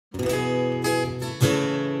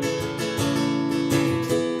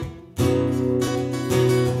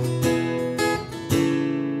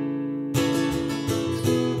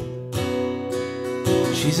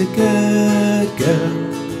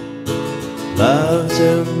loves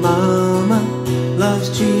her mama,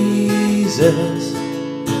 loves Jesus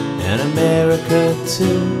and America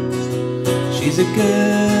too. She's a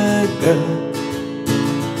good girl,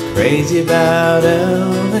 crazy about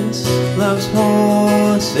Elvis, loves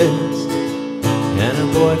horses and a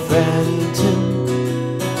boyfriend too.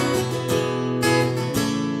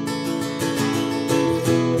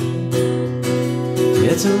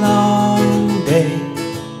 It's a long day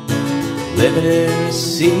living in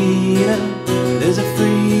Reseda. There's a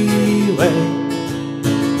freeway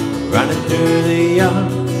running through the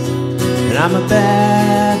yard, and I'm a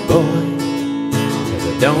bad boy, 'cause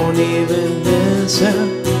I don't even miss her.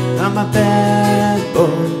 I'm a bad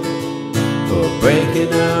boy for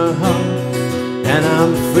breaking her heart, and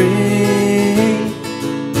I'm free.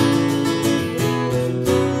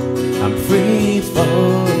 I'm free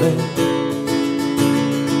falling.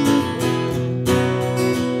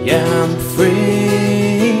 Yeah, I'm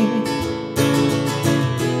free.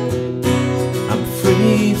 I'm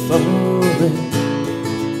free falling.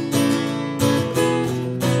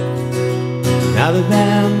 Now the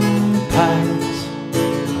vampires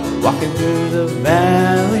are walking through the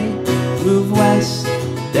valley, move west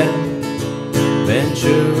down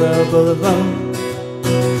Ventura Boulevard.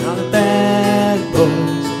 Now the bad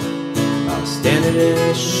boys are standing in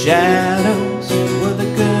the shadows where the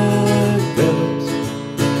good girls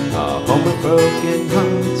are home with broken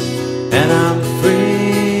hearts, and I'm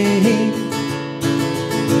free.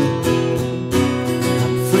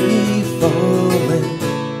 I'm free falling.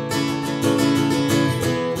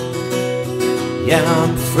 Yeah,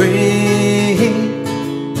 I'm free.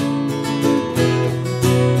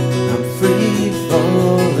 I'm free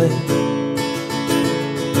falling.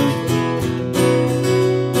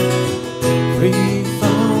 Free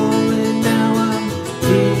falling, now I'm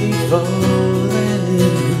free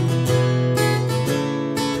falling.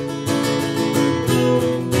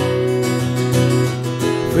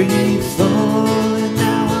 Free falling,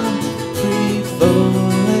 now I'm free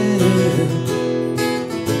falling.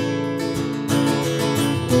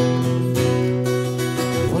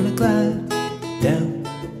 I wanna glide down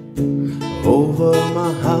over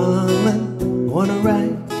my Holland, wanna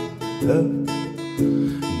write her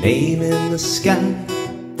name in the sky,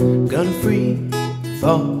 gonna free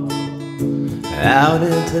fall out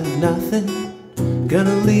into nothing,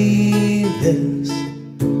 gonna leave this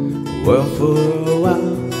world for a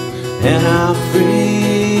while, and I'm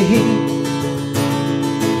free.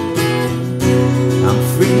 I'm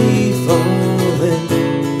free falling.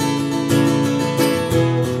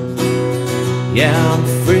 Yeah, I'm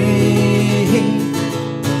free.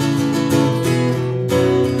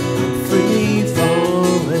 I'm free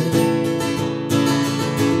falling.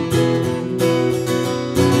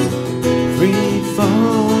 Free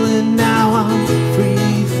falling now.